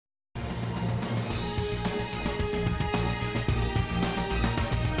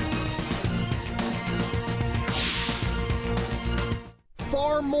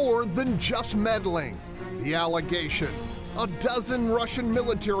far more than just meddling. The allegation: a dozen Russian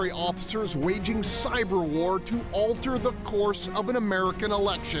military officers waging cyber war to alter the course of an American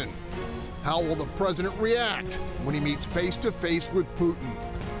election. How will the president react when he meets face-to-face with Putin?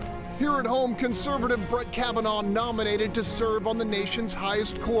 Here at home, conservative Brett Kavanaugh nominated to serve on the nation's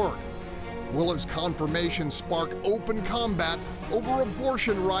highest court. Will his confirmation spark open combat over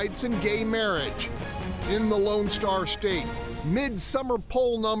abortion rights and gay marriage? In the Lone Star State, mid-summer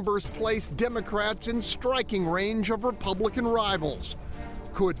poll numbers place Democrats in striking range of Republican rivals.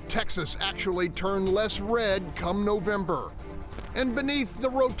 Could Texas actually turn less red come November? And beneath the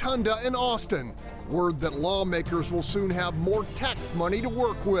rotunda in Austin, word that lawmakers will soon have more tax money to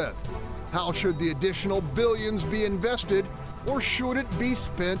work with. How should the additional billions be invested, or should it be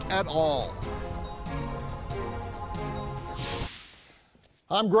spent at all?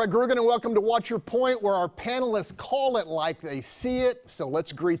 I'm Greg Groogan, and welcome to Watch Your Point, where our panelists call it like they see it, so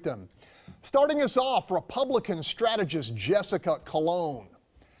let's greet them. Starting us off, Republican strategist Jessica Colon.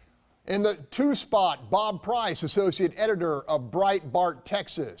 In the 2 spot, Bob Price, associate editor of Breitbart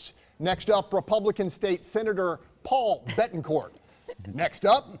Texas. Next up, Republican State Senator Paul Bettencourt. Next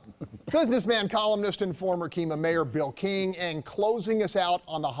up, businessman, columnist, and former Kemah Mayor Bill King. And closing us out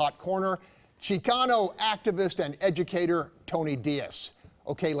on the hot corner, Chicano activist and educator Tony Diaz.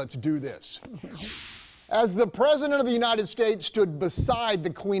 Okay, let's do this. As the President of the United States stood beside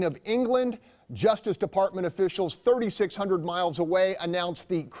the Queen of England, Justice Department officials 3,600 miles away announced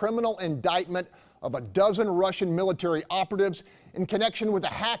the criminal indictment of a dozen Russian military operatives in connection with the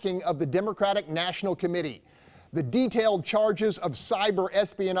hacking of the Democratic National Committee. The detailed charges of cyber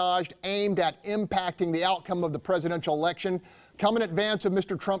espionage aimed at impacting the outcome of the presidential election come in advance of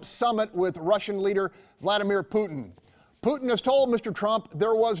Mr. Trump's summit with Russian leader Vladimir Putin. Putin has told Mr. Trump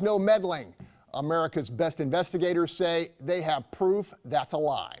there was no meddling. America's best investigators say they have proof that's a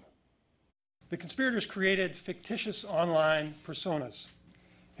lie. The conspirators created fictitious online personas,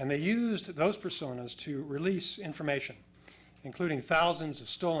 and they used those personas to release information, including thousands of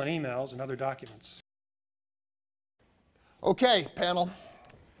stolen emails and other documents. Okay, panel,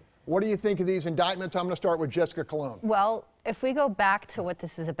 what do you think of these indictments? I'm going to start with Jessica Colon. Well, if we go back to what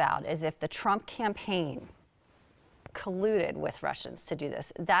this is about, is if the Trump campaign colluded with Russians to do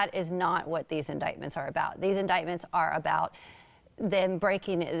this. That is not what these indictments are about. These indictments are about them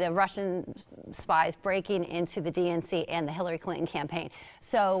the Russian spies breaking into the DNC and the Hillary Clinton campaign.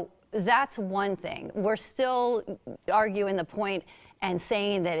 So that's one thing. We're still arguing the point and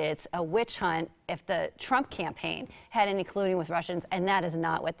saying that it's a witch hunt if the Trump campaign had any colluding with Russians, and that is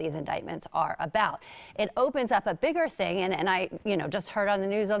not what these indictments are about. It opens up a bigger thing, and I just heard on the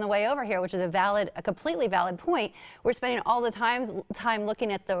news on the way over here, which is a completely valid point. We're spending all the time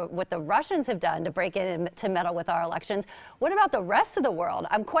looking at what the Russians have done to break in and to meddle with our elections. What about the rest of the world?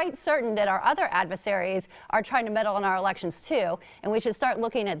 I'm quite certain that our other adversaries are trying to meddle in our elections too, and we should start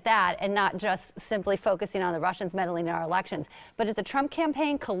looking at that and not just simply focusing on the Russians meddling in our elections. But if the Trump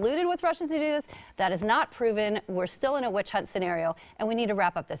campaign colluded with Russians to do this, that is not proven. We're still in a witch hunt scenario, and we need to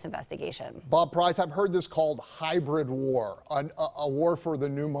wrap up this investigation. Bob Price, I've heard this called hybrid war, a war for the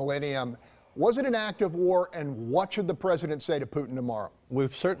new millennium. Was it an act of war, and what should the president say to Putin tomorrow?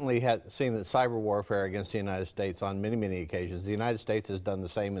 We've certainly seen the cyber warfare against the United States on many, many occasions. The United States has done the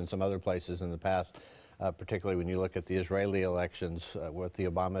same in some other places in the past, particularly when you look at the Israeli elections with the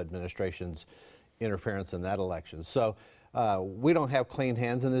Obama administration's interference in that election. So we don't have clean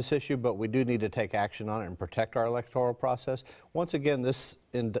hands in this issue, but we do need to take action on it and protect our electoral process. Once again,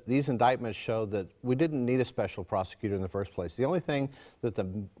 these indictments show that we didn't need a special prosecutor in the first place. The only thing that the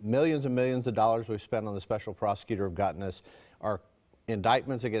millions and millions of dollars we've spent on the special prosecutor have gotten us are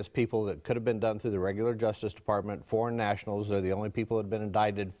indictments against people that could have been done through the regular Justice Department. Foreign nationals are the only people that have been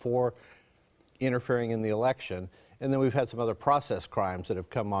indicted for interfering in the election. And then we've had some other process crimes that have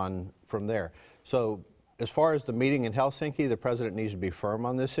come on from there. So as far as the meeting in Helsinki, the president needs to be firm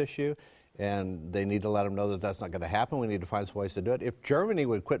on this issue, and they need to let him know that that's not going to happen. We need to find some ways to do it. If Germany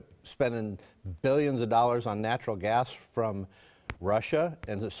would quit spending billions of dollars on natural gas from Russia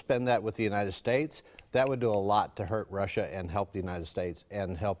and to spend that with the United States, that would do a lot to hurt Russia and help the United States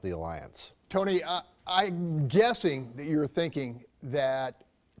and help the alliance. Tony, I'm guessing that you're thinking that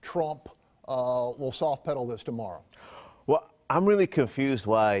Trump will soft pedal this tomorrow. Well, I'm really confused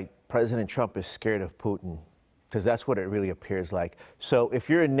why President Trump is scared of Putin, because that's what it really appears like. So if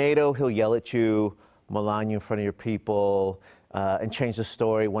you're in NATO, he'll yell at you, malign you in front of your people, and change the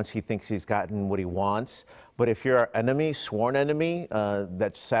story once he thinks he's gotten what he wants. But if you're our enemy, sworn enemy,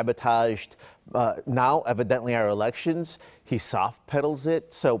 that sabotaged now evidently our elections, he soft pedals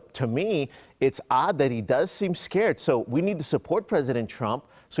it. So to me, it's odd that he does seem scared. So we need to support President Trump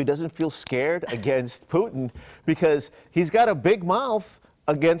so he doesn't feel scared against Putin, because he's got a big mouth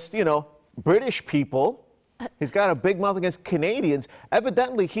against, you know, British people. He's got a big mouth against Canadians.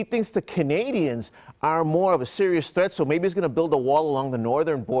 Evidently, he thinks the Canadians are more of a serious threat, so maybe he's going to build a wall along the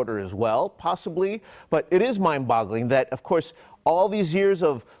northern border as well, possibly. But it is mind-boggling that, of course, all these years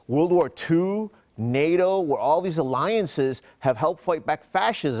of World War II, NATO, where all these alliances have helped fight back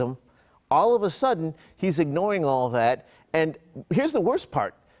fascism, all of a sudden, he's ignoring all that. And here's the worst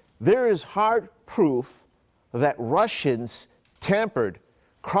part. There is hard proof that Russians tampered,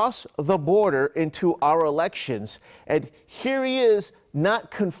 crossed the border into our elections. And here he is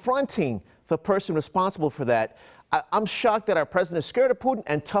not confronting the person responsible for that. I'm shocked that our president is scared of Putin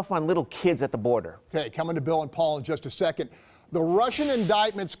and tough on little kids at the border. Okay, coming to Bill and Paul in just a second. The Russian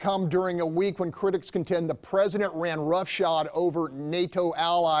indictments come during a week when critics contend the president ran roughshod over NATO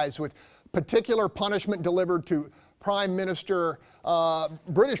allies, with particular punishment delivered to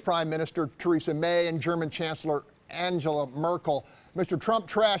British Prime Minister Theresa May and German Chancellor Angela Merkel. Mr. Trump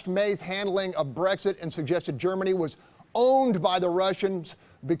trashed May's handling of Brexit and suggested Germany was owned by the Russians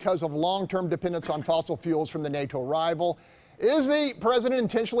because of long-term dependence on fossil fuels from the NATO rival. Is the president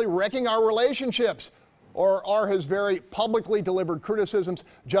intentionally wrecking our relationships, or are his very publicly delivered criticisms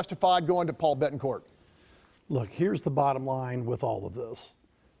justified? Going to Paul Bettencourt. Look, here's the bottom line with all of this.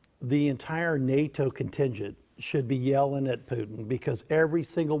 The entire NATO contingent should be yelling at Putin because every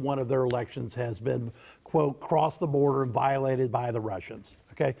single one of their elections has been, quote, crossed the border and violated by the Russians.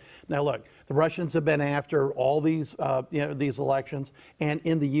 Okay. Now, look, the Russians have been after all these, these elections, and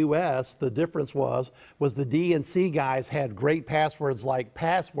in the U.S., the difference was the DNC guys had great passwords like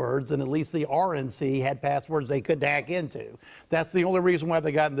passwords, and at least the RNC had passwords they could hack into. That's the only reason why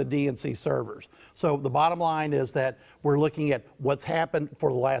they got in the DNC servers. So the bottom line is that we're looking at what's happened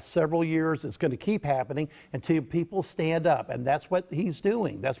for the last several years. It's going to keep happening until people stand up, and that's what he's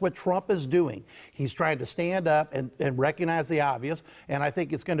doing. That's what Trump is doing. He's trying to stand up and recognize the obvious, and I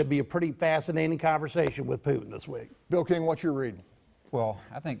think it's going to be a pretty fascinating conversation with Putin this week. Bill King, what's your read? Well,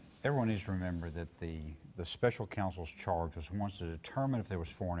 I think everyone needs to remember that the special counsel's charge was once to determine if there was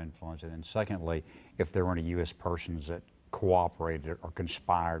foreign influence, and then secondly, if there were any U.S. persons that cooperated or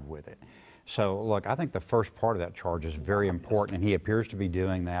conspired with it. So, look, I think the first part of that charge is very important, and he appears to be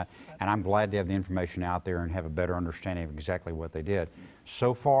doing that, and I'm glad to have the information out there and have a better understanding of exactly what they did.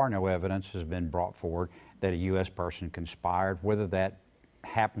 So far, no evidence has been brought forward that a U.S. person conspired. Whether that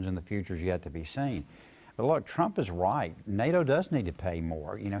happens in the future is yet to be seen. But look, Trump is right. NATO does need to pay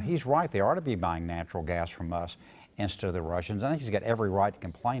more. You know, he's right. They ought to be buying natural gas from us instead of the Russians. I think he's got every right to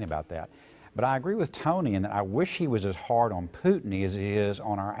complain about that. But I agree with Tony in that I wish he was as hard on Putin as he is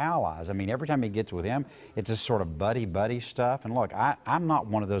on our allies. I mean, every time he gets with him, it's this sort of buddy-buddy stuff. And look, I'm not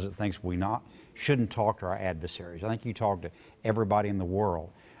one of those that thinks we shouldn't talk to our adversaries. I think you talk to everybody in the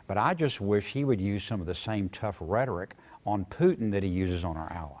world. But I just wish he would use some of the same tough rhetoric on Putin that he uses on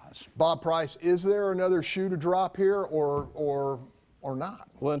our allies. Bob Price, is there another shoe to drop here or not?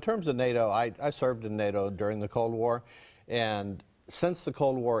 Well, in terms of NATO, I served in NATO during the Cold War, and since the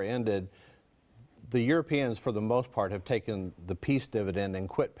Cold War ended, the Europeans, for the most part, have taken the peace dividend and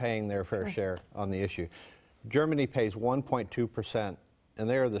quit paying their fair share on the issue. Germany pays 1.2%, and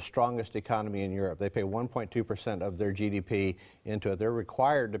they are the strongest economy in Europe. They pay 1.2% of their GDP into it. They're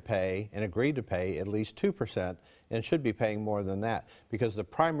required to pay and agreed to pay at least 2% and should be paying more than that, because the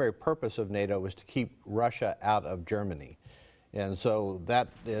primary purpose of NATO was to keep Russia out of Germany. And so that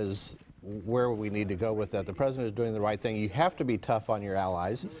is where we need to go with that. The president is doing the right thing. You have to be tough on your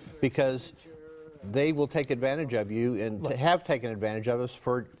allies because they will take advantage of you and have taken advantage of us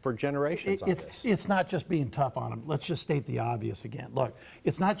for generations on this. It's not just being tough on them. Let's just state the obvious again. Look,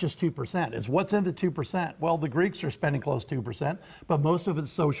 it's not just 2%. It's what's in the 2%. Well, the Greeks are spending close to 2%, but most of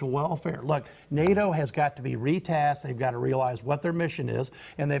it's social welfare. Look, NATO has got to be retasked. They've got to realize what their mission is,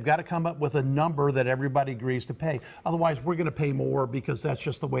 and they've got to come up with a number that everybody agrees to pay. Otherwise, we're going to pay more because that's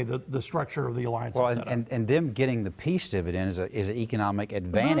just the way the structure of the alliance is set up. And them getting the peace dividend is an economic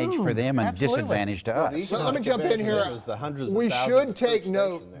advantage for them and disadvantage to us. Let me jump in here. We should take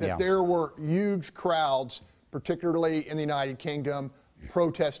note that there were huge crowds, particularly in the United Kingdom,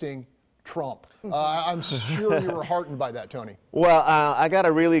 protesting Trump. I'm sure you were heartened by that, Tony. Well, I got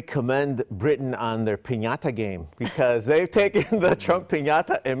to really commend Britain on their piñata game, because they've taken the Trump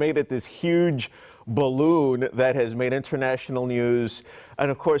piñata and made it this huge balloon that has made international news. And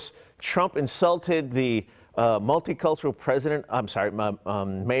of course, Trump insulted the multicultural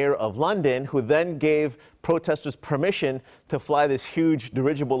mayor of London, who then gave protesters permission to fly this huge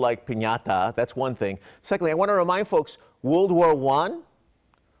dirigible-like piñata. That's one thing. Secondly, I want to remind folks, World War I,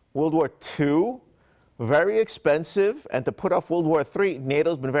 World War II, very expensive, and to put off World War III,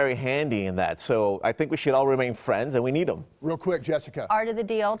 NATO's been very handy in that. So I think we should all remain friends, and we need them. Real quick, Jessica. Art of the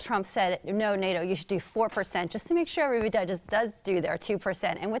deal, Trump said, no, NATO, you should do 4%, just to make sure everybody does do their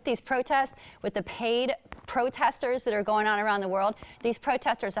 2%. And with these protests, with the paid protesters that are going on around the world, these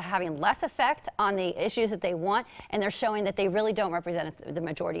protesters are having less effect on the issues that they want, and they're showing that they really don't represent the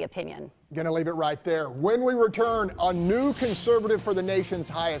majority opinion. Gonna leave it right there. When we return, a new conservative for the nation's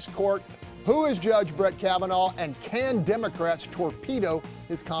highest court. Who is Judge Brett Kavanaugh, and can Democrats torpedo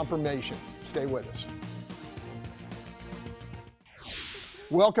his confirmation? Stay with us.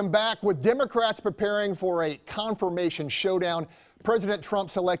 Welcome back. With Democrats preparing for a confirmation showdown, President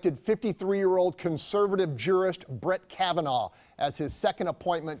Trump selected 53-year-old conservative jurist Brett Kavanaugh as his second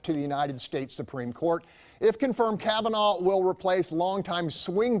appointment to the United States Supreme Court. If confirmed, Kavanaugh will replace longtime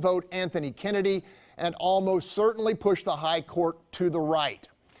swing vote Anthony Kennedy and almost certainly push the high court to the right.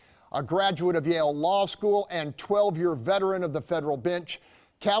 A graduate of Yale Law School and 12-year veteran of the federal bench,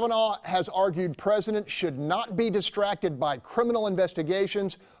 Kavanaugh has argued presidents should not be distracted by criminal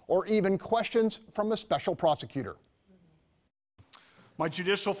investigations or even questions from a special prosecutor. My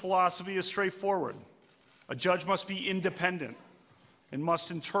judicial philosophy is straightforward. A judge must be independent and must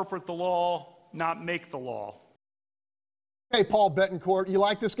interpret the law, not make the law. Hey, Paul Bettencourt, you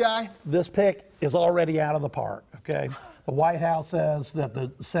like this guy? This pick is already out of the park, okay? The White House says that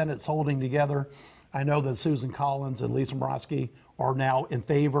the Senate's holding together. I know that Susan Collins and Lisa Murkowski are now in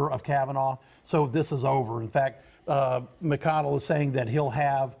favor of Kavanaugh, so this is over. In fact, McConnell is saying that he'll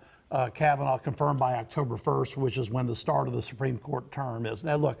have Kavanaugh confirmed by October 1st, which is when the start of the Supreme Court term is.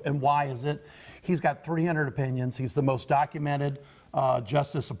 Now look, and why is it? He's got 300 opinions. He's the most documented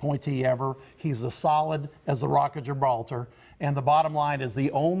justice appointee ever. He's as solid as the Rock of Gibraltar. And the bottom line is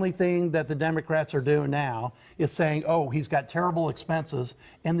the only thing that the Democrats are doing now is saying, oh, he's got terrible expenses,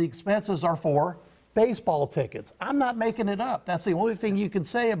 and the expenses are for baseball tickets. I'm not making it up. That's the only thing you can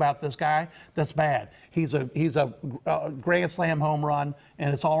say about this guy that's bad. He's a Grand Slam home run,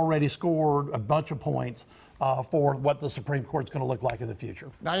 and it's already scored a bunch of points for what the Supreme Court's going to look like in the future.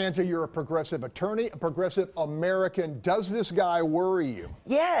 Nyanza, you're a progressive attorney, a progressive American. Does this guy worry you?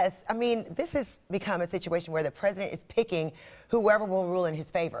 Yes. I mean, this has become a situation where the president is picking whoever will rule in his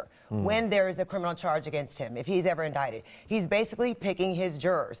favor when there is a criminal charge against him, if he's ever indicted. He's basically picking his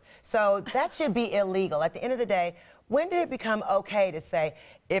jurors. So that should be illegal. At the end of the day, when did it become okay to say,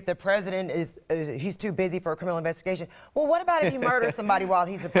 if the president he's too busy for a criminal investigation? Well, what about if he murders somebody while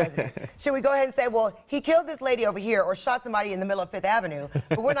he's the president? Should we go ahead and say, well, he killed this lady over here or shot somebody in the middle of Fifth Avenue,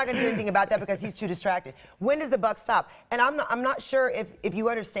 but we're not going to do anything about that because he's too distracted? When does the buck stop? And I'm not sure if you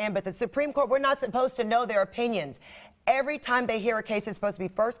understand, but the Supreme Court, we're not supposed to know their opinions. Every time they hear a case, it's supposed to be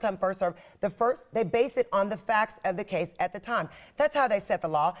first come, first served. They base it on the facts of the case at the time. That's how they set the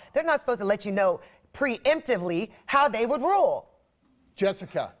law. They're not supposed to let you know preemptively how they would rule.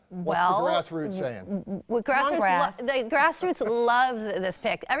 Jessica, what's the grassroots saying? The grassroots loves this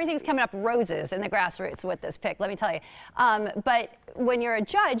pick. Everything's coming up roses in the grassroots with this pick, let me tell you. But when you're a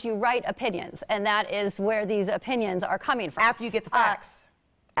judge, you write opinions, and that is where these opinions are coming from. After you get the facts.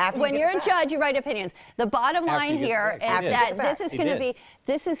 When you're a judge, you write opinions. The bottom line here is that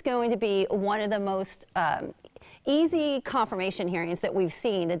this is going to be one of the most easy confirmation hearings that we've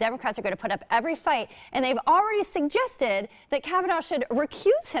seen. The Democrats are going to put up every fight, and they've already suggested that Kavanaugh should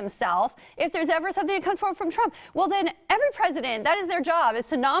recuse himself if there's ever something that comes forward from Trump. Well, then every president, that is their job, is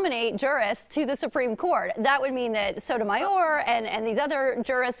to nominate jurists to the Supreme Court. That would mean that Sotomayor and these other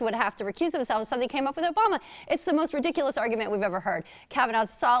jurists would have to recuse themselves if something came up with Obama. It's the most ridiculous argument we've ever heard. Kavanaugh's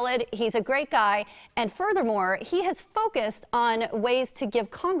solid, he's a great guy, and furthermore, he has focused on ways to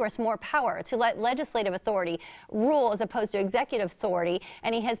give Congress more power, to let legislative authority rule as opposed to executive authority,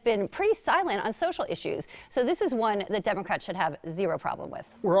 and he has been pretty silent on social issues. So this is one that Democrats should have zero problem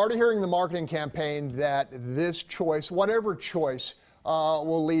with. We're already hearing the marketing campaign that this choice, whatever choice,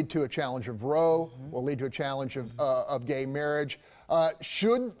 will lead to a challenge of Roe, will lead to a challenge of gay marriage.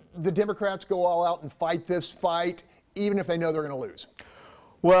 Should the Democrats go all out and fight this fight, even if they know they're going to lose?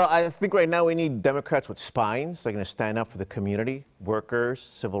 Well, I think right now we need Democrats with spines. They're going to stand up for the community, workers,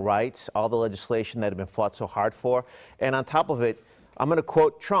 civil rights, all the legislation that have been fought so hard for. And on top of it, I'm going to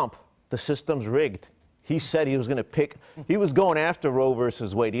quote Trump, the system's rigged. He said he was going to pick, he was going after Roe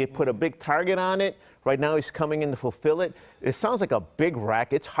versus Wade. He had put a big target on it. Right now he's coming in to fulfill it. It sounds like a big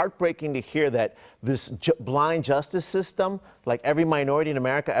racket. It's heartbreaking to hear that this blind justice system, like every minority in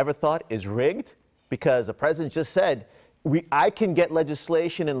America ever thought, is rigged. because the president just said, I can get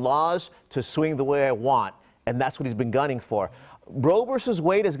legislation and laws to swing the way I want, and that's what he's been gunning for. Roe versus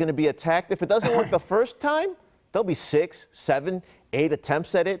Wade is going to be attacked. If it doesn't work the first time, there'll be 6, 7, 8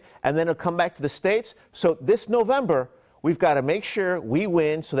 attempts at it, and then it'll come back to the states. So this November, we've got to make sure we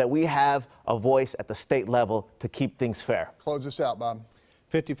win so that we have a voice at the state level to keep things fair. Close this out, Bob.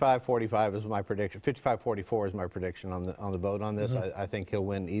 55-45 is my prediction. 55-44 is my prediction on the vote on this. I think he'll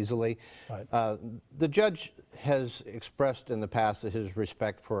win easily. Right. The judge has expressed in the past his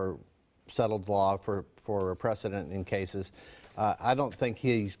respect for settled law, for precedent in cases. I don't think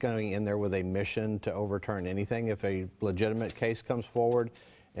he's going in there with a mission to overturn anything. If a legitimate case comes forward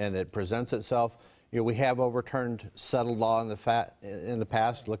and it presents itself, you know, we have overturned settled law in the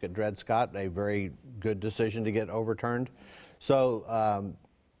past. Look at Dred Scott, a very good decision to get overturned. So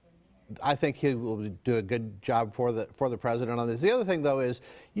I think he will do a good job for the president on this. The other thing, though, is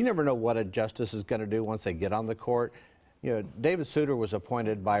you never know what a justice is going to do once they get on the court. You know, David Souter was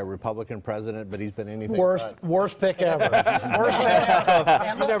appointed by a Republican president, but he's been anything worst pick ever. Worst pick.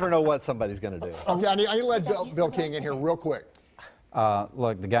 So you never know what somebody's going to do. Okay, I need to let Bill King in here real quick.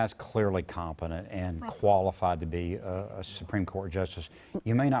 Look, the guy's clearly competent and qualified to be a Supreme Court justice.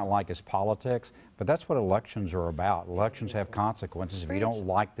 You may not like his politics, but that's what elections are about. Elections have consequences. If you don't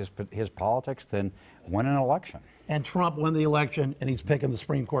like his politics, then win an election. And Trump won the election, and he's picking the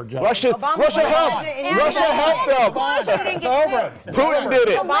Supreme Court justice. Russia helped. Russia helped them. It's over. Putin did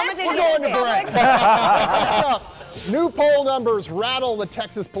it. We're going to break. New poll numbers rattle the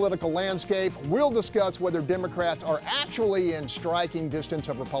Texas political landscape. We'll discuss whether Democrats are actually in striking distance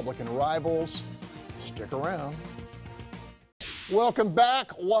of Republican rivals. Stick around. Welcome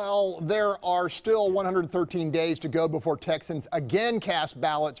back. While there are still 113 days to go before Texans again cast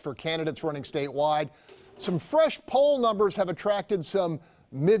ballots for candidates running statewide, some fresh poll numbers have attracted some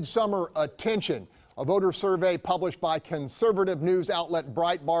midsummer attention. A voter survey published by conservative news outlet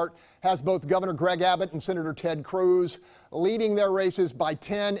Breitbart has both Governor Greg Abbott and Senator Ted Cruz leading their races by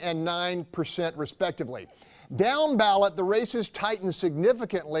 10% and 9% respectively. Down ballot, the races tightened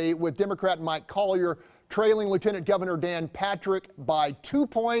significantly, with Democrat Mike Collier trailing Lieutenant Governor Dan Patrick by 2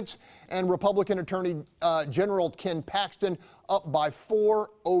 points and Republican Attorney General Ken Paxton up by 4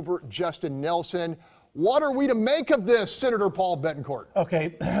 over Justin Nelson. What are we to make of this, Senator Paul Bettencourt?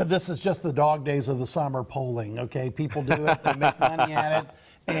 Okay, this is just the dog days of the summer polling, okay? People do it, they make money at it,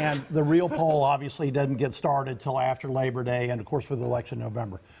 and the real poll obviously doesn't get started till after Labor Day and, of course, with the election in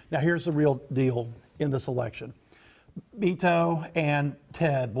November. Now, here's the real deal in this election. Beto and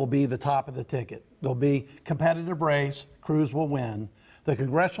Ted will be the top of the ticket. There'll be competitive race. Cruz will win. The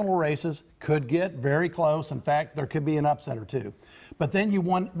congressional races could get very close. In fact, there could be an upset or two. But then you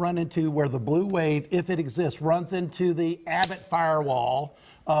run into where the blue wave, if it exists, runs into the Abbott firewall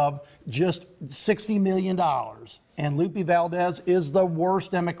of just $60 million. And Lupe Valdez is the worst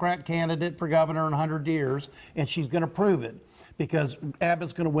Democrat candidate for governor in 100 years, and she's going to prove it, because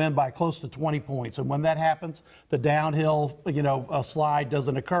Abbott's going to win by close to 20 points. And when that happens, the downhill, slide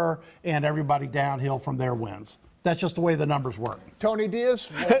doesn't occur, and everybody downhill from there wins. That's just the way the numbers work. Tony Diaz,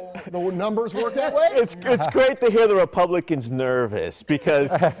 the numbers work that way? It's great to hear the Republicans nervous,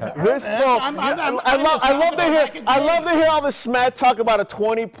 because this poll, I love to hear all the smack talk about a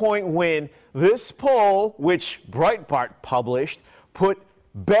 20-point win. This poll, which Breitbart published, put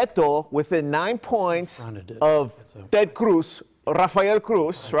Beto within 9 points of Ted Cruz, Rafael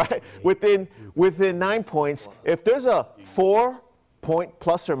Cruz, right? Within 9 points. If there's a 4-point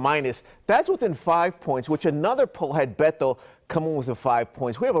plus or minus, that's within 5 points, which another poll had Beto coming within 5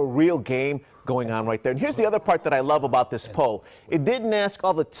 points. We have a real game going on right there. And here's the other part that I love about this poll. It didn't ask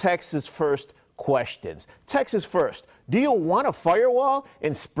all the Texas First questions. Texas First, do you want a firewall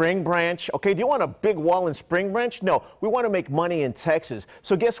in Spring Branch? Okay, do you want a big wall in Spring Branch? No, we want to make money in Texas.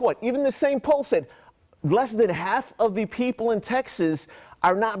 So guess what? Even the same poll said less than half of the people in Texas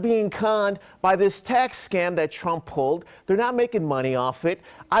are not being conned by this tax scam that Trump pulled. They're not making money off it.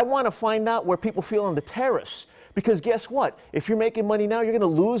 I want to find out where people feel on the tariffs. Because guess what? If you're making money now, you're going to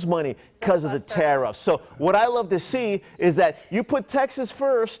lose money because of the tariffs. So what I love to see is that you put Texas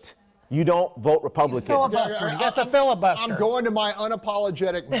first, you don't vote Republican. That's a filibuster. I'm going to my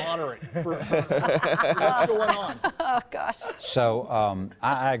unapologetic moderate. What's going on? Oh, gosh. So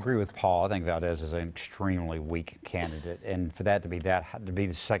I agree with Paul. I think Valdez is an extremely weak candidate, and for that to be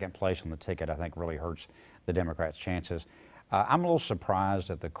the second place on the ticket, I think really hurts the Democrats' chances. I'm a little surprised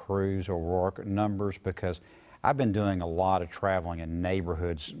at the Cruz O'Rourke numbers, because I've been doing a lot of traveling in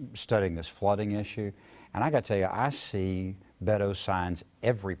neighborhoods studying this flooding issue, and I got to tell you, I see Beto signs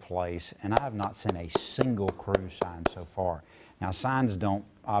every place, and I have not seen a single Cruz sign so far. Now, signs don't,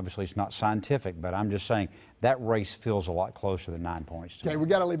 obviously it's not scientific, but I'm just saying that race feels a lot closer than 9 points to me. Okay, we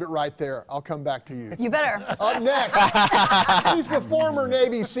got to leave it right there. I'll come back to you. You better. Up next, he's the former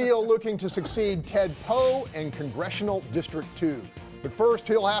Navy SEAL looking to succeed Ted Poe in Congressional District 2. But first,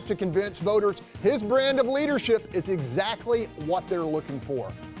 he'll have to convince voters his brand of leadership is exactly what they're looking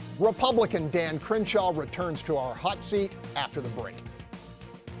for. Republican Dan Crenshaw returns to our hot seat after the break.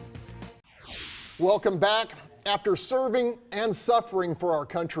 Welcome back. After serving and suffering for our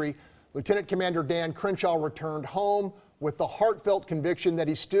country, Lieutenant Commander Dan Crenshaw returned home with the heartfelt conviction that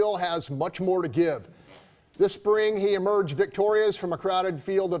he still has much more to give. This spring, he emerged victorious from a crowded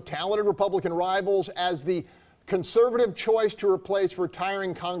field of talented Republican rivals as the conservative choice to replace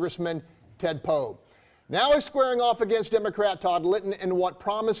retiring Congressman Ted Poe. Now he's squaring off against Democrat Todd Litton in what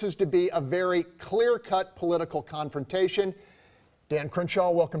promises to be a very clear-cut political confrontation. Dan Crenshaw,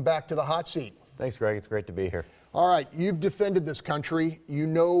 welcome back to the hot seat. Thanks, Greg. It's great to be here. All right, you've defended this country. You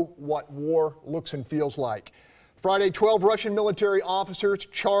know what war looks and feels like. Friday, 12 Russian military officers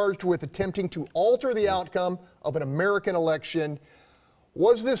charged with attempting to alter the outcome of an American election.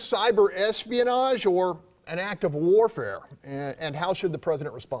 Was this cyber espionage or an act of warfare? And how should the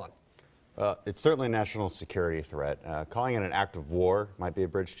president respond? It's certainly a national security threat. Calling it an act of war might be a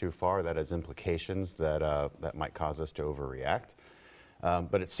bridge too far. That has implications that might cause us to overreact.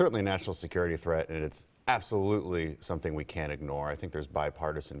 But it's certainly a national security threat, and it's absolutely something we can't ignore. I think there's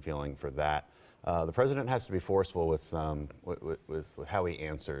bipartisan feeling for that. The president has to be forceful with how he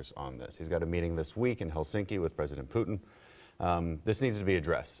answers on this. He's got a meeting this week in Helsinki with President Putin. This needs to be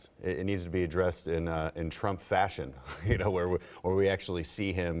addressed. It needs to be addressed in Trump fashion, you know, where we actually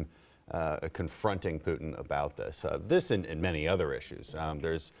see him confronting Putin about this. This and many other issues.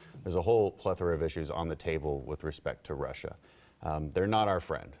 There's a whole plethora of issues on the table with respect to Russia. They're not our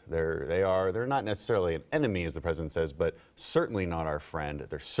friend. They're not necessarily an enemy, as the president says, but certainly not our friend.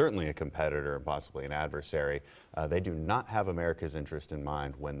 They're certainly a competitor and possibly an adversary. They do not have America's interest in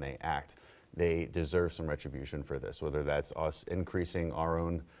mind when they act. They deserve some retribution for this, whether that's us increasing our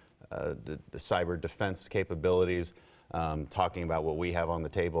own the cyber defense capabilities, talking about what we have on the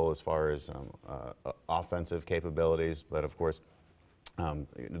table as far as offensive capabilities. But of course,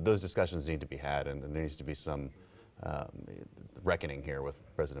 those discussions need to be had, and there needs to be some reckoning here with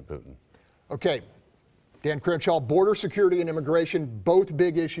President Putin. Okay, Dan Crenshaw, border security and immigration, both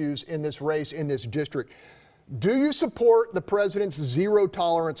big issues in this race, in this district. Do you support the president's zero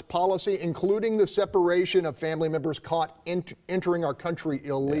tolerance policy, including the separation of family members caught entering our country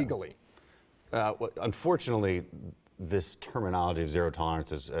illegally? Yeah. Well, unfortunately, this terminology of zero tolerance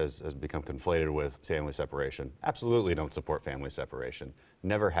has become conflated with family separation. Absolutely don't support family separation.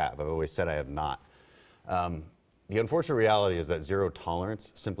 Never have. I've always said I have not. The unfortunate reality is that zero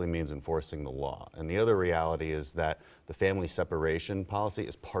tolerance simply means enforcing the law. And the other reality is that the family separation policy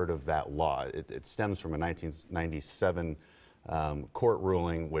is part of that law. It stems from a 1997 court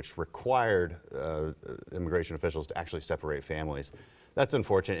ruling which required immigration officials to actually separate families. That's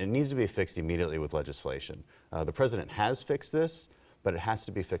unfortunate. It needs to be fixed immediately with legislation. The president has fixed this, but it has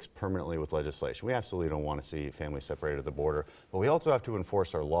to be fixed permanently with legislation. We absolutely don't want to see families separated at the border, but we also have to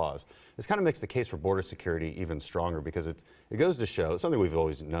enforce our laws. This kind of makes the case for border security even stronger because it goes to show, something we've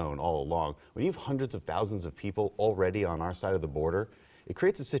always known all along, when you have hundreds of thousands of people already on our side of the border, it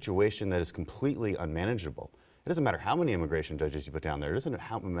creates a situation that is completely unmanageable. It doesn't matter how many immigration judges you put down there. It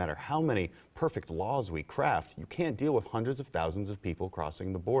doesn't matter how many perfect laws we craft. You can't deal with hundreds of thousands of people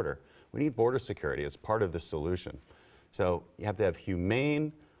crossing the border. We need border security as part of this solution. So you have to have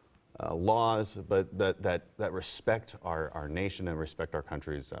humane laws, but that respect our nation and respect our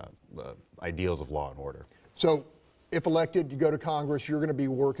country's ideals of law and order. So if elected, you go to Congress, you're going to be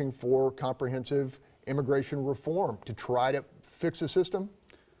working for comprehensive immigration reform to try to fix the system?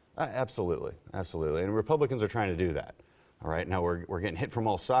 Absolutely, absolutely. And Republicans are trying to do that. All right, now we're getting hit from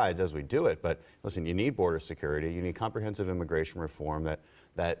all sides as we do it, but listen, you need border security, you need comprehensive immigration reform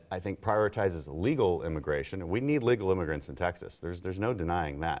that I think prioritizes legal immigration. We need legal immigrants in Texas. There's no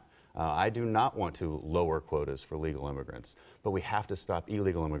denying that. I do not want to lower quotas for legal immigrants, but we have to stop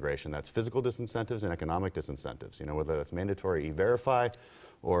illegal immigration. That's physical disincentives and economic disincentives, you know, whether that's mandatory E-Verify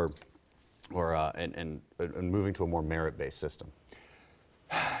or moving to a more merit-based system.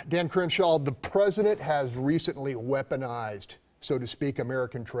 Dan Crenshaw, the president has recently weaponized, so to speak,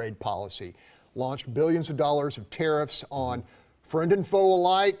 American trade policy, launched billions of dollars of tariffs on friend and foe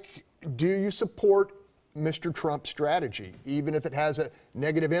alike. Do you support Mr. Trump's strategy, even if it has a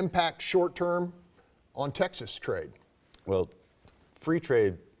negative impact short term on Texas trade? Well, free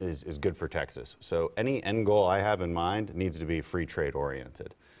trade is good for Texas. So any end goal I have in mind needs to be free trade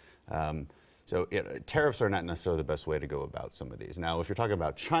oriented. So tariffs are not necessarily the best way to go about some of these. Now, if you're talking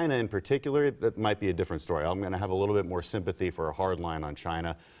about China in particular, that might be a different story. I'm going to have a little bit more sympathy for a hard line on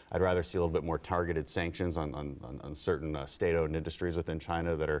China. I'd rather see a little bit more targeted sanctions on certain state-owned industries within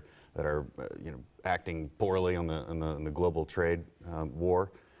China that are acting poorly on the global trade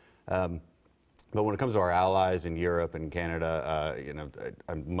war. But when it comes to our allies in Europe and Canada,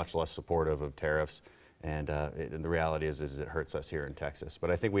 I'm much less supportive of tariffs. And the reality is it hurts us here in Texas. But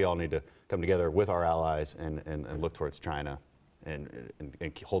I think we all need to come together with our allies and look towards China and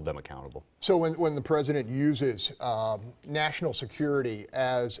hold them accountable. So when the president uses national security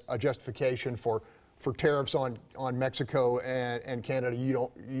as a justification for tariffs on Mexico and Canada,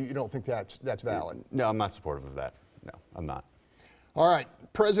 you don't think that's valid? No, I'm not supportive of that. No, I'm not. All right.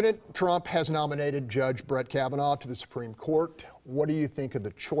 President Trump has nominated Judge Brett Kavanaugh to the Supreme Court. What do you think of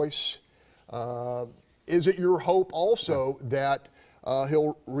the choice? Is it your hope also that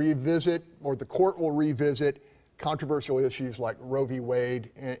he'll revisit, or the court will revisit, controversial issues like Roe v.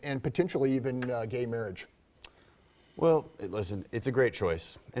 Wade and potentially even gay marriage? Well, listen, it's a great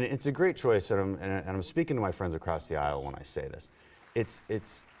choice. And it's a great choice, and I'm speaking to my friends across the aisle when I say this.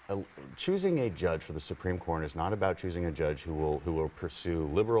 Choosing a judge for the Supreme Court is not about choosing a judge who will pursue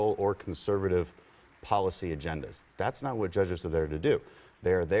liberal or conservative policy agendas. That's not what judges are there to do.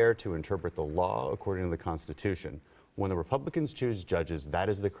 They are there to interpret the law according to the Constitution. When the Republicans choose judges, that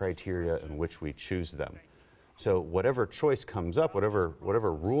is the criteria in which we choose them. So whatever choice comes up, whatever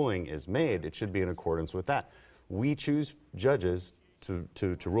ruling is made, it should be in accordance with that. We choose judges to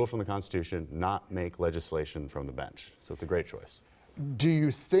rule from the Constitution, not make legislation from the bench. So it's a great choice. Do you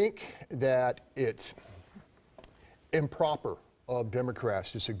think that it's improper of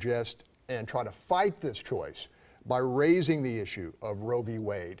Democrats to suggest and try to fight this choice by raising the issue of Roe v.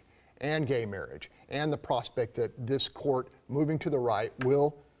 Wade and gay marriage and the prospect that this court, moving to the right,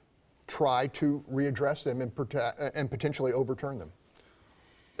 will try to readdress them and potentially overturn them?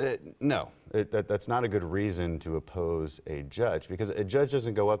 No, that's not a good reason to oppose a judge, because a judge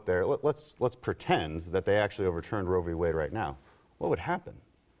doesn't go up there. Let's pretend that they actually overturned Roe v. Wade right now. What would happen?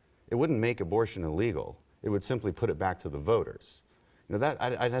 It wouldn't make abortion illegal. It would simply put it back to the voters.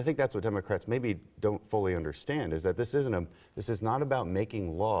 I think that's what Democrats maybe don't fully understand, is that this is not about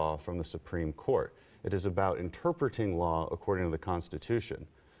making law from the Supreme Court. It is about interpreting law according to the Constitution.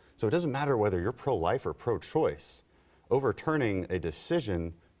 So it doesn't matter whether you're pro-life or pro-choice. Overturning a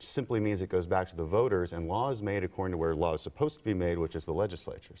decision simply means it goes back to the voters, and law is made according to where law is supposed to be made, which is the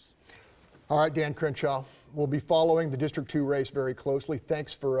legislatures. All right, Dan Crenshaw, we'll be following the District 2 race very closely.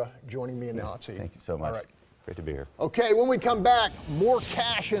 Thanks for joining me in the hot seat. Thank you so much. All right. Great to be here. Okay, when we come back, more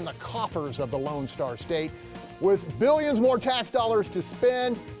cash in the coffers of the Lone Star State. With billions more tax dollars to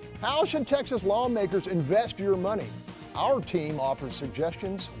spend, how should Texas lawmakers invest your money? Our team offers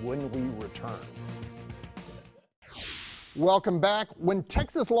suggestions when we return. Welcome back. When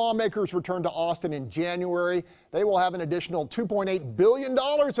Texas lawmakers return to Austin in January, they will have an additional $2.8 billion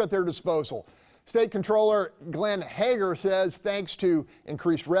at their disposal. State Controller Glenn Hager says thanks to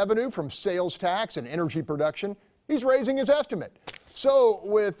increased revenue from sales tax and energy production, he's raising his estimate. So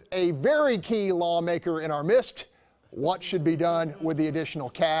with a very key lawmaker in our midst, what should be done with the additional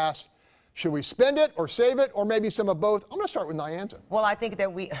cash? Should we spend it or save it, or maybe some of both? I'm going to start with Nyanza. Well, I think that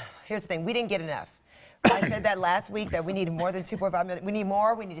here's the thing, we didn't get enough. I said that last week, that we need more than $2.5 million. We need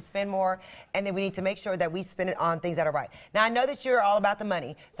more, we need to spend more, and then we need to make sure that we spend it on things that are right. Now, I know that you're all about the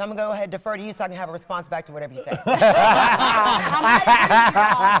money, so I'm going to go ahead and defer to you so I can have a response back to whatever you say.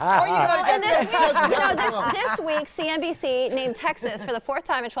 This week, CNBC named Texas for the 4th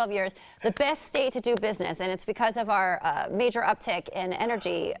time in 12 years the best state to do business, and it's because of our major uptick in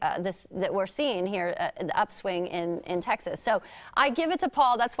energy that we're seeing here, the upswing in Texas. So I give it to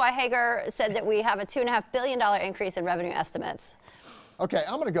Paul. That's why Hager said that we have a $2.5 billion increase in revenue estimates. Okay,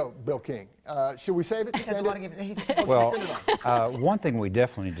 I'm going to go Bill King. Should we save it? Spend it? Well, one thing we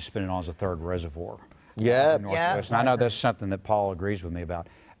definitely need to spend it on is a third reservoir. Yeah. In Northwest. And I know that's something that Paul agrees with me about.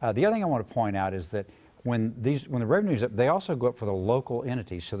 The other thing I want to point out is that when the revenues up, they also go up for the local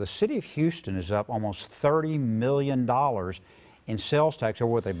entities. So the city of Houston is up almost $30 million in sales tax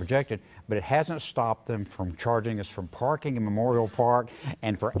over what they projected, but it hasn't stopped them from charging us for parking in Memorial Park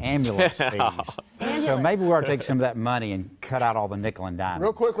and for ambulance fees. So maybe we ought to take some of that money and cut out all the nickel and dime.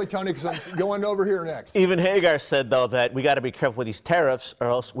 Real quickly, Tony, because I'm going over here next. Even Hagar said, though, that we got to be careful with these tariffs or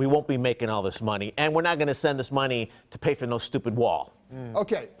else we won't be making all this money, and we're not going to send this money to pay for no stupid wall.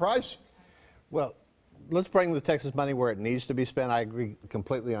 Okay, Price? Well, let's bring the Texas money where it needs to be spent. I agree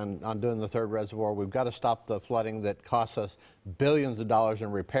completely on doing the third reservoir. We've got to stop the flooding that costs us billions of dollars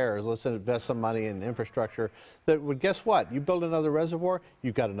in repairs. Let's invest some money in infrastructure that would, guess what? You build another reservoir,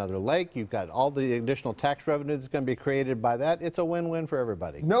 you've got another lake, you've got all the additional tax revenue that's going to be created by that. It's a win-win for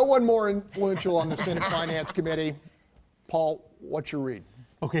everybody. No one more influential on the Senate Finance Committee. Paul, what's your read?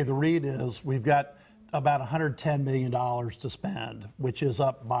 Okay, the read is we've got about $110 million to spend, which is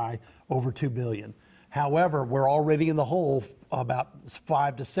up by over $2 billion. However, we're already in the hole about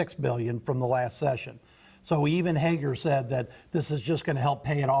 $5 to $6 billion from the last session. So even Hager said that this is just going to help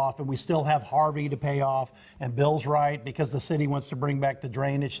pay it off, and we still have Harvey to pay off, and Bill's right because the city wants to bring back the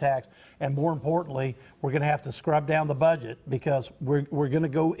drainage tax, and more importantly, we're going to have to scrub down the budget because we're going to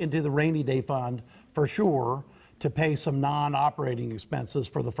go into the rainy day fund for sure to pay some non-operating expenses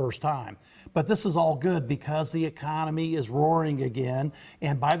for the first time. But this is all good because the economy is roaring again.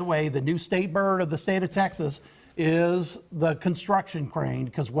 And by the way, the new state bird of the state of Texas is the construction crane,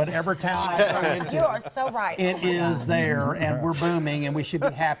 because whatever town I go into, you are so right. it is there, and we're booming, and we should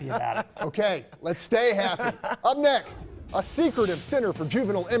be happy about it. Okay, let's stay happy. Up next, a secretive center for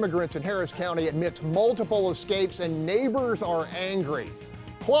juvenile immigrants in Harris County admits multiple escapes and neighbors are angry.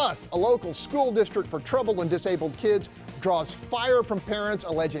 Plus, a local school district for troubled and disabled kids draws fire from parents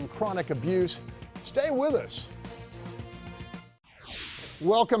alleging chronic abuse. Stay with us.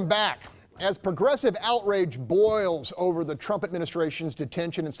 Welcome back. As progressive outrage boils over the Trump administration's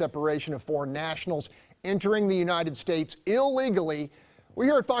detention and separation of foreign nationals entering the United States illegally, we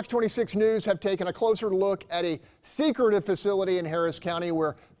here at Fox 26 News have taken a closer look at a secretive facility in Harris County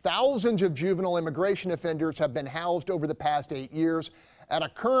where thousands of juvenile immigration offenders have been housed over the past 8 years at a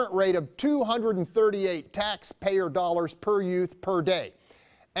current rate of 238 taxpayer dollars per youth per day.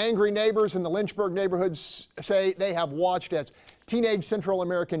 Angry neighbors in the Lynchburg neighborhoods say they have watched as teenage Central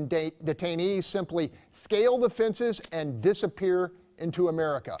American detainees simply scale the fences and disappear into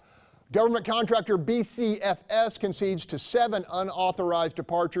America. Government contractor BCFS concedes to 7 unauthorized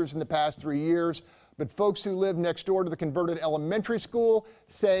departures in the past 3 years, but folks who live next door to the converted elementary school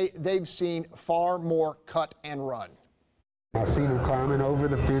say they've seen far more cut and run. I've seen them climbing over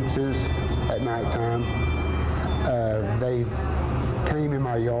the fences at nighttime. They came in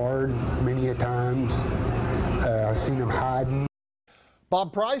my yard many a times. I've seen them hiding.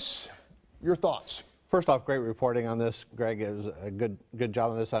 Bob Price, your thoughts? First off, great reporting on this, Greg. It was a good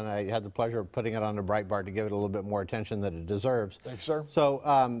job on this, and I had the pleasure of putting it on the Breitbart to give it a little bit more attention that it deserves. Thanks, sir. So,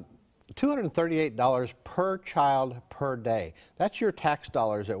 $238 per child per day. That's your tax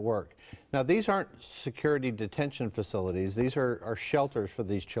dollars at work. Now, these aren't security detention facilities. These are shelters for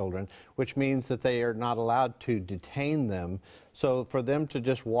these children, which means that they are not allowed to detain them. So for them to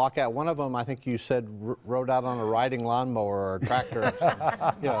just walk out, one of them, I think you said, rode out on a riding lawnmower or a tractor or something.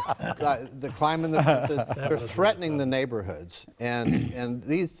 You know, the climbing the fences, they're threatening the neighborhoods. And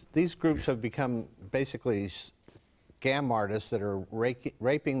these groups have become basically scam artists that are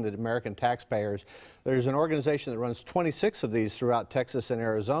raping the American taxpayers. There's an organization that runs 26 of these throughout Texas and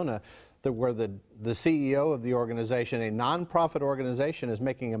Arizona where the CEO of the organization, a nonprofit organization, is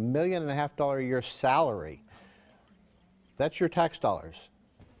making $1.5 million a year salary. That's your tax dollars.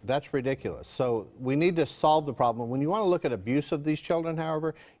 That's ridiculous. So we need to solve the problem. When you want to look at abuse of these children,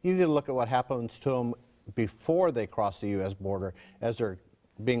 however, you need to look at what happens to them before they cross the U.S. border as they're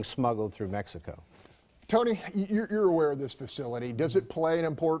being smuggled through Mexico. Tony, you're aware of this facility. Does it play an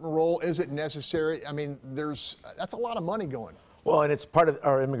important role? Is it necessary? I mean, that's a lot of money going. Well, and it's part of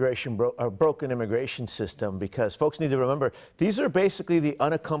our broken immigration system, because folks need to remember, these are basically the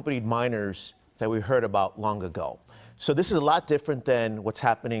unaccompanied minors that we heard about long ago. So this is a lot different than what's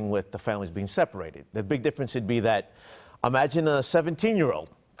happening with the families being separated. The big difference would be that, imagine a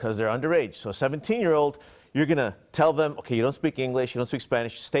 17-year-old, because they're underage. So a 17-year-old, you're going to tell them, okay, you don't speak English, you don't speak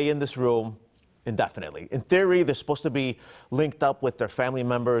Spanish, stay in this room indefinitely. In theory, they're supposed to be linked up with their family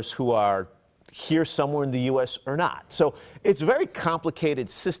members who are here somewhere in the U.S. or not. So it's a very complicated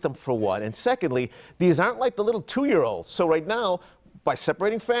system, for one. And secondly, these aren't like the little 2-year-olds. So right now, by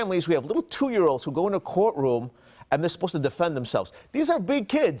separating families, we have little 2-year-olds who go in a courtroom and they're supposed to defend themselves. These are big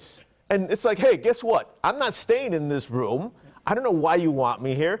kids. And it's like, hey, guess what? I'm not staying in this room. I don't know why you want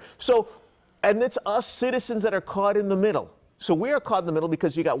me here. So, and it's us citizens that are caught in the middle. So we are caught in the middle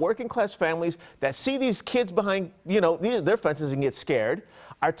because you got working class families that see these kids behind, their fences and get scared.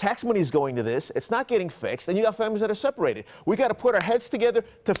 Our tax money is going to this. It's not getting fixed. And you got families that are separated. We got to put our heads together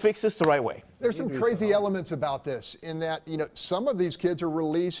to fix this the right way. There's some crazy elements about this in that, some of these kids are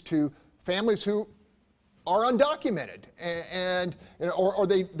released to families who are undocumented and or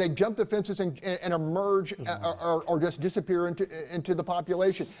they jump the fences and emerge or just disappear into the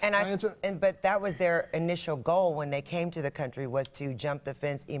population. But that was their initial goal when they came to the country, was to jump the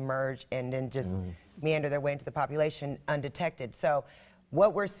fence, emerge, and then just meander their way into the population undetected. So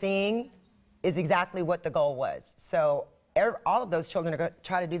what we're seeing is exactly what the goal was. So all of those children are going to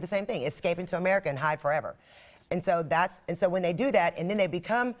try to do the same thing, escape into America and hide forever. And so when they do that, and then they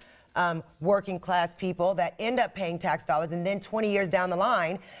become working class people that end up paying tax dollars, and then 20 years down the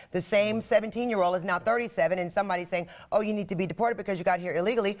line, the same 17-year-old is now 37, and somebody's saying, oh, you need to be deported because you got here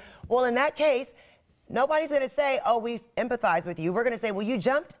illegally. Well, in that case, nobody's going to say, oh, we empathize with you. We're going to say, well, you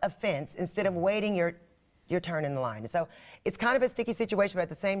jumped a fence instead of waiting your turn in the line. So it's kind of a sticky situation, but at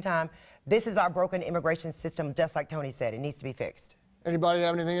the same time, this is our broken immigration system, just like Tony said. It needs to be fixed. Anybody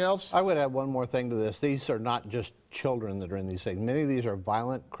have anything else? I would add one more thing to this. These are not just children that are in these things. Many of these are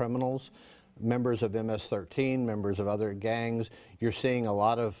violent criminals, members of MS-13, members of other gangs. You're seeing a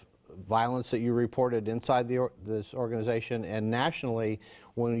lot of violence that you reported inside this organization, and nationally,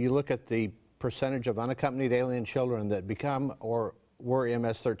 when you look at the percentage of unaccompanied alien children that become or were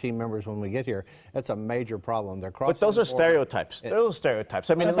MS-13 members when we get here, that's a major problem. They're crossing. But those are stereotypes. Those are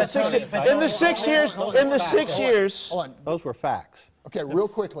stereotypes. I mean, in the 6 years, hold on. Those were facts. Okay, real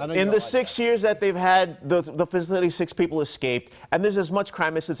quickly. In the 6 years that they've had the facility, 6 people escaped, and there's as much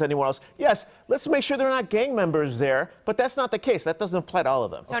crime as anywhere else. Yes, let's make sure they're not gang members there, but that's not the case. That doesn't apply to all of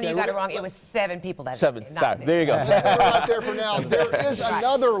them. Tony, you got it wrong. It was 7 people that escaped. 7. Sorry. There you go. We're out there for now. There is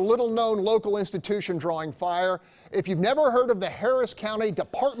another little-known local institution drawing fire. If you've never heard of the Harris County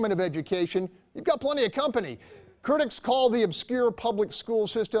Department of Education, you've got plenty of company. Critics call the obscure public school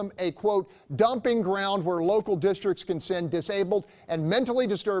system a, quote, dumping ground where local districts can send disabled and mentally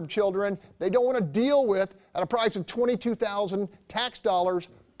disturbed children they don't want to deal with at a price of $22,000 tax dollars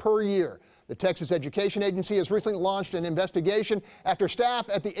per year. The Texas Education Agency has recently launched an investigation after staff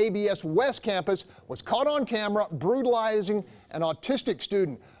at the ABS West campus was caught on camera brutalizing an autistic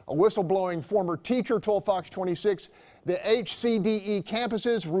student. A whistleblowing former teacher told Fox 26 the HCDE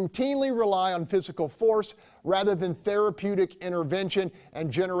campuses routinely rely on physical force rather than therapeutic intervention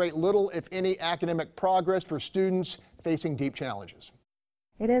and generate little, if any, academic progress for students facing deep challenges.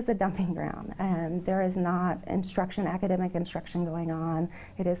 It is a dumping ground. There is not academic instruction going on.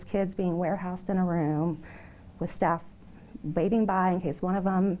 It is kids being warehoused in a room with staff waiting by in case one of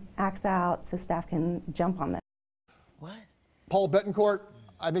them acts out so staff can jump on them. What? Paul Bettencourt,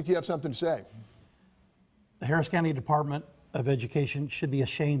 I think you have something to say. The Harris County Department of Education should be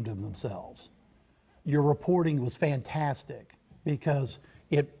ashamed of themselves. Your reporting was fantastic because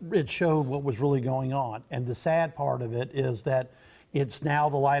it showed what was really going on. And the sad part of it is that it's now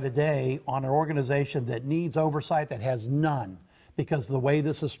the light of day on an organization that needs oversight that has none, because the way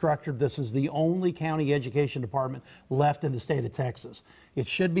this is structured, this is the only county education department left in the state of Texas. It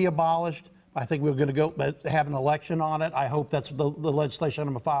should be abolished. I think we're going to go have an election on it. I hope that's the legislation I'm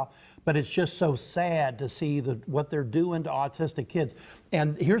going to file. But it's just so sad to see what they're doing to autistic kids.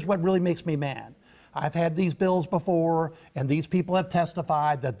 And here's what really makes me mad. I've had these bills before, and these people have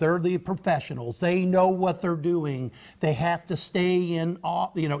testified that they're the professionals. They know what they're doing. They have to stay in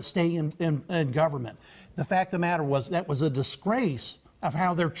government. The fact of the matter was that was a disgrace of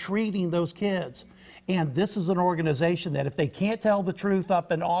how they're treating those kids. And this is an organization that if they can't tell the truth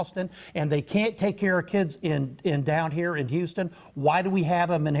up in Austin and they can't take care of kids in down here in Houston, why do we have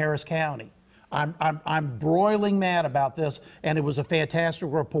them in Harris County? I'm broiling mad about this, and it was a fantastic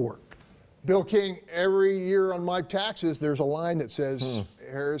report. Bill King, every year on my taxes, there's a line that says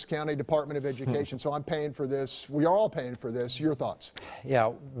Harris County Department of Education. So I'm paying for this. We are all paying for this. Your thoughts? Yeah,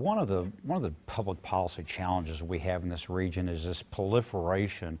 one of the public policy challenges we have in this region is this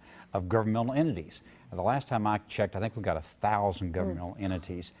proliferation of governmental entities. The last time I checked, I think we've got 1,000 governmental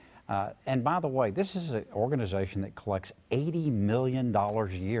entities. And by the way, this is an organization that collects $80 million a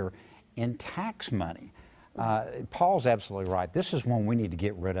year in tax money. Paul's absolutely right. This is one we need to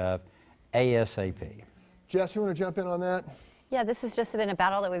get rid of ASAP. Jess, you want to jump in on that? Yeah, this has just been a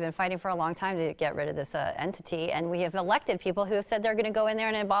battle that we've been fighting for a long time to get rid of this entity, and we have elected people who have said they're going to go in there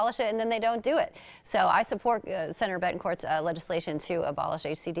and abolish it, and then they don't do it. So I support Senator Bettencourt's legislation to abolish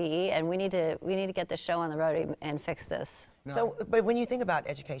HCDE, and we need to get this show on the road and fix this. No. So, but when you think about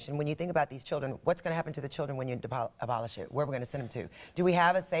education, when you think about these children, what's going to happen to the children when you abolish it? Where are we going to send them to? Do we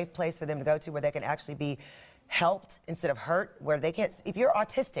have a safe place for them to go to where they can actually be helped instead of hurt, where they can't? If you're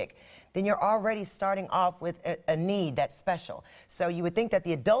autistic, then you're already starting off with a need that's special. So you would think that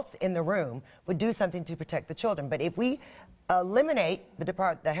the adults in the room would do something to protect the children. But if we eliminate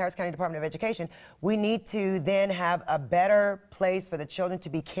the Harris County Department of Education, we need to then have a better place for the children to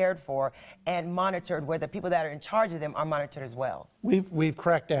be cared for and monitored, where the people that are in charge of them are monitored as well. We've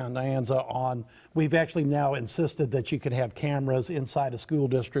cracked down, Nyanza, on, we've actually now insisted that you can have cameras inside of school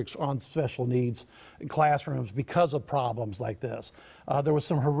districts on special needs classrooms because of problems like this. There was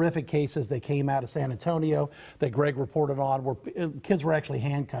some horrific cases that came out of San Antonio that Greg reported on where kids were actually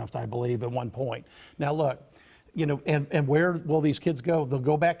handcuffed, I believe, at one point. Now look, you know, and where will these kids go? They'll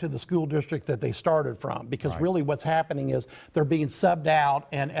go back to the school district that they started from, because really what's happening is they're being subbed out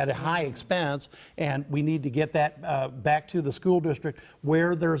and at a high expense, and we need to get that back to the school district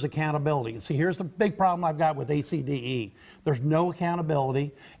where there's accountability. See, here's the big problem I've got with HCDE. There's no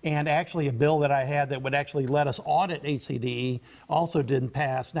accountability, and actually a bill that I had that would actually let us audit HCDE also didn't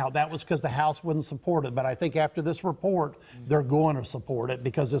pass. Now, that was because the House wouldn't support it, but I think after this report, they're going to support it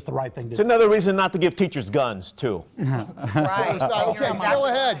because it's the right thing to do. It's another reason not to give teachers guns, too. Right. Okay, still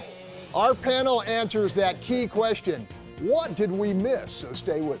ahead. Our panel answers that key question: what did we miss? So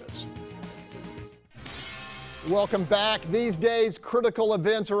stay with us. Welcome back. These days, critical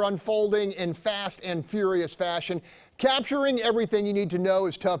events are unfolding in fast and furious fashion. Capturing everything you need to know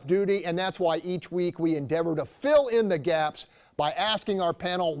is tough duty, and that's why each week we endeavor to fill in the gaps by asking our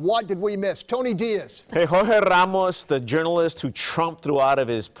panel, what did we miss? Tony Diaz. Hey, Jorge Ramos, the journalist who Trump threw out of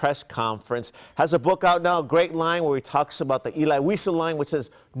his press conference, has a book out now, a great line where he talks about the Eli Wiesel line, which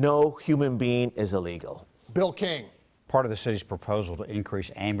says, no human being is illegal. Bill King. Part of the city's proposal to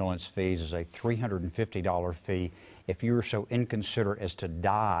increase ambulance fees is a $350 fee if you are so inconsiderate as to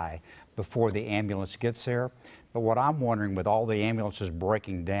die before the ambulance gets there. But what I'm wondering, with all the ambulances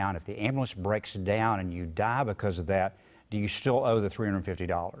breaking down, if the ambulance breaks down and you die because of that, do you still owe the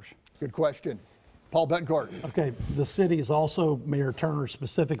 $350? Good question. Paul Bettencourt. Okay, the city is also, Mayor Turner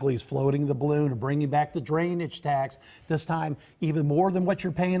specifically, is floating the balloon of bringing back the drainage tax, this time even more than what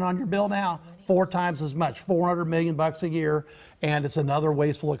you're paying on your bill now, 4 times as much, $400 million a year, and it's another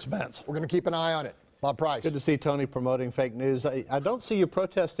wasteful expense. We're going to keep an eye on it. Bob Price. Good to see Tony promoting fake news. I don't see you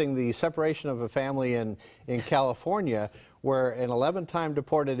protesting the separation of a family in California, where an 11-time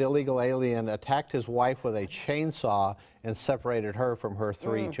deported illegal alien attacked his wife with a chainsaw and separated her from her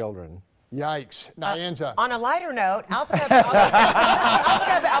 3 children. Yikes. Nyanza. On a lighter note, Alpha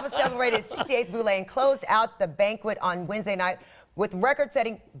Kappa Alpha celebrated 68th Boulay and closed out the banquet on Wednesday night with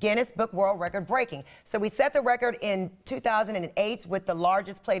record-setting Guinness Book World Record breaking. So we set the record in 2008 with the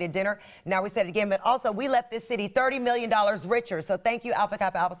largest plated dinner. Now we set it again, but also we left this city $30 million richer. So thank you, Alpha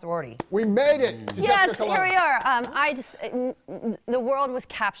Kappa Alpha sorority. We made it. Yes, here we are. The world was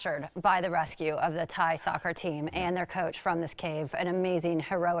captured by the rescue of the Thai soccer team and their coach from this cave. An amazing,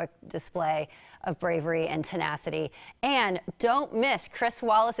 heroic display of bravery and tenacity. And don't miss Chris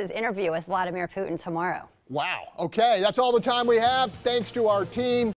Wallace's interview with Vladimir Putin tomorrow. Wow. Okay, that's all the time we have. Thanks to our team.